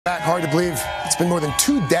Back, hard to believe it's been more than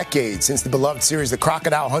 2 decades since the beloved series The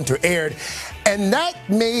Crocodile Hunter aired, and that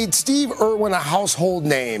made Steve Irwin a household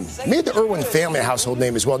name. Made the Irwin family a household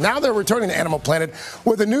name as well. Now they're returning to Animal Planet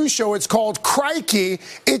with a new show. It's called Crikey.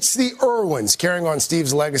 It's the Irwins, carrying on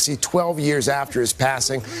Steve's legacy 12 years after his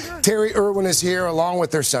passing. Terri Irwin is here along with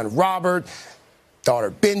their son Robert.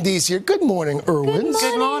 Daughter Bindi's here. Good morning, Irwins.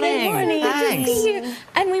 Good morning. Good morning. Thanks.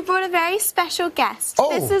 And we brought a very special guest.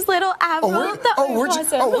 This is little Avril, we're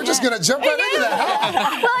just going to jump right into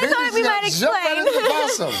that. Well, I thought we might explain.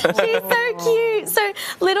 She's so cute. So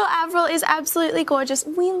little Avril is absolutely gorgeous.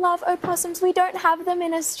 We love opossums. We don't have them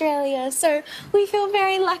in Australia, so we feel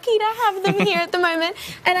very lucky to have them here at the moment.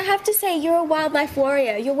 And I have to say, you're a wildlife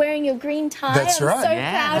warrior. You're wearing your green tie. That's right. I'm so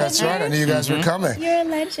proud of you. That's right. I knew you guys were coming. You're a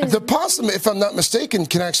legend. The possum, if I'm not mistaken,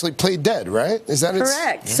 can actually play dead, right? Is that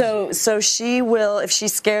correct? So she will, if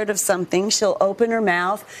she's scared of something, she'll open her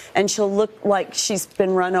mouth and she'll look like she's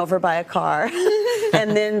been run over by a car,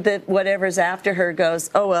 and then whatever's after her goes,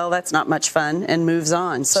 oh well, that's not much fun, and moves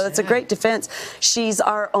on. So it's a great defense. She's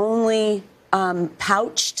our only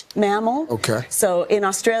pouched mammal. Okay. So in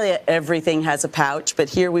Australia, everything has a pouch, but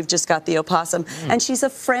here we've just got the opossum. And she's a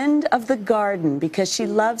friend of the garden because she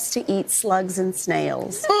loves to eat slugs and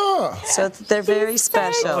snails. So they're very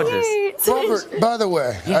special. Robert, by the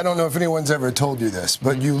way, I don't know if anyone's ever told you this,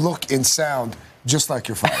 but you look and sound just like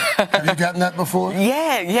your father. Have you gotten that before?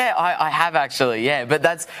 Yeah, I have actually, yeah. But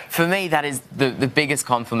that's, for me, that is the biggest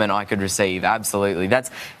compliment I could receive, absolutely. That's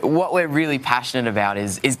what we're really passionate about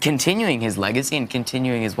is continuing his legacy and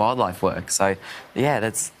continuing his wildlife work. So, yeah,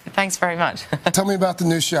 thanks very much. Tell me about the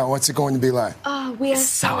new show. What's it going to be like? Oh, we are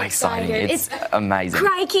so exciting. It's amazing.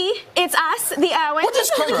 Crikey, it's us, the Irwins. What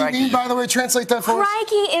does crikey mean, by the way? Translate that for us.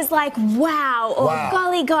 Crikey is like wow, or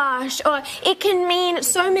golly gosh, or it can mean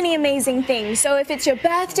so many amazing things. So if it's your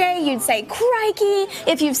birthday, you'd say crikey.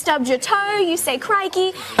 If you've stubbed your toe, you say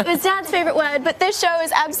crikey. It was Dad's favorite word, but this show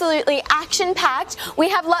is absolutely action-packed. We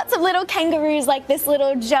have lots of little kangaroos like this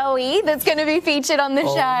little Joey that's going to be featured on the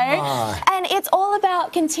show. And it's all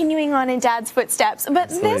about continuing on in Dad's footsteps. But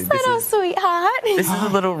this little sweetheart. This is a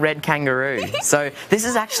little red kangaroo. So this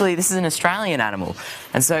is an Australian animal.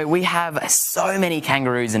 And so we have so many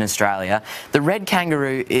kangaroos in Australia. The red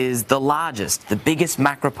kangaroo is the largest, the biggest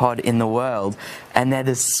macropod in the world. And they're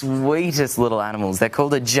the sweetest little animals. They're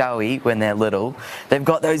called a Joey when they're little. They've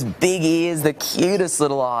got those big ears, the cutest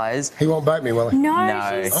little eyes. He won't bite me, will he?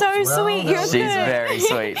 No. She's so sweet. You're She's very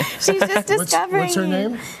sweet. She's just discovering. What's her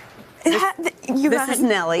name? This is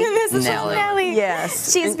Nellie. This is Nellie.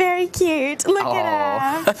 Yes. She's very cute. Look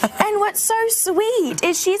at her. And what's so sweet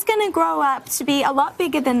is she's going to grow up to be a lot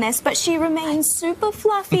bigger than this, but she remains super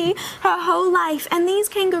fluffy her whole life. And these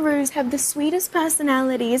kangaroos have the sweetest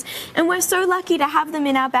personalities, and we're so lucky to have them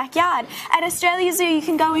in our backyard. At Australia Zoo, you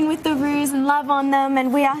can go in with the roos and love on them,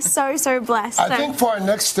 and we are so, so blessed. I think for our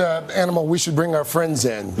next animal, we should bring our friends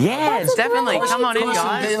in. Yeah, definitely. Come on in,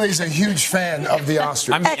 guys. Bailey's a huge fan of the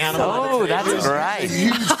ostrich. I'm the animal. Oh, that's great. A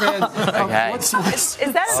huge fan. Okay. Is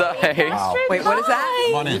that ostrich? Wait, what is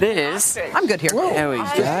that? This. I'm good here. There we go.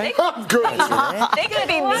 I'm good. They could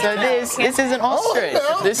be me. So this is an ostrich.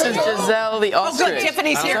 This is Giselle the ostrich. Oh, good.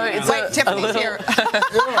 Tiffany's here. So Tiffany's here.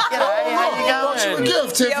 G'day, how you going? What's your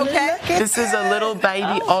gift, Tiffany? Okay? This is a little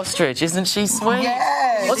baby ostrich. Isn't she sweet?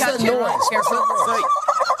 Yes. What's that noise?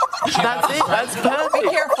 That's it. That's perfect. Be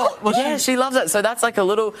careful. Well, yeah, she loves it. So that's like a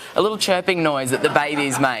little chirping noise that the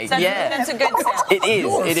babies make. That's a good sound. It is.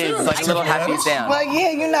 It is. It's like a little happy sound. Well,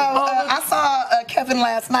 yeah, you know, I saw Kevin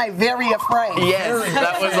last night, very afraid. Yes,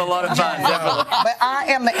 that was a lot of fun, definitely. But I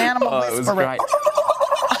am the animal Oh, it was whisperer. great.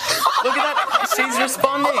 Look at that. She's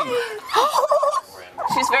responding.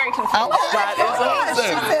 She's very confused. That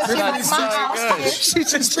is awesome. She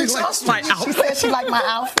said she likes my outfit. She said she liked my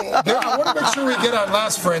outfit. I want to make sure we get our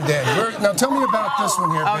last friend in. Now tell me about this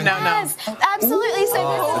one here. Oh, no. Yes, absolutely. So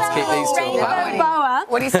let's keep this these is two a rainbow boa.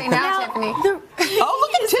 What do you say now, Tiffany? Oh,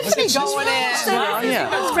 look at Tiffany going in. So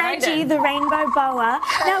this is Reggie, the rainbow boa.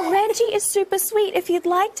 Now, Reggie is super sweet. If you'd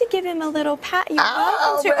like to give him a little pat, you're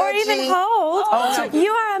welcome to, or even hold.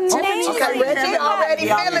 You are amazing. Okay, Reggie already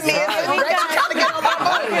feeling me. Reggie trying to get on my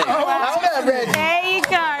body. Hold up, Reggie. There you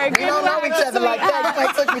go. We don't know each other like that. You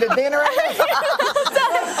might took me to dinner.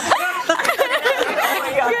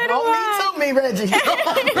 Don't need to me, Reggie.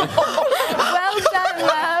 Well done,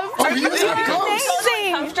 love.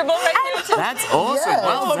 Comfortable right now? That's awesome.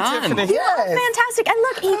 Well done. Yes. Fantastic. And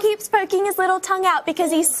look, he keeps poking his little tongue out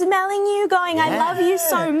because he's smelling you, going, I love you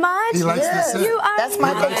so much. He likes this. You are That's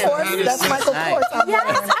Michael Kors. That's Michael Kors.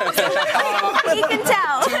 Yes, absolutely. He can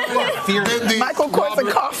tell. Bindi, Michael Kors and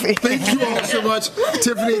coffee. Thank you all so much.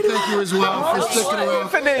 Tiffany, thank you as well for sticking around.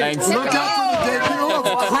 Thanks. Look out for the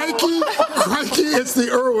debut of Crikey. Crikey, it's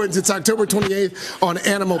the Irwins. It's October 28th on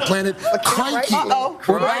Animal Planet. Crikey.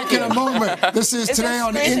 We're back in a moment. This is Today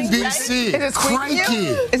on NBC. Is it squeaking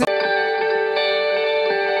you? Crikey.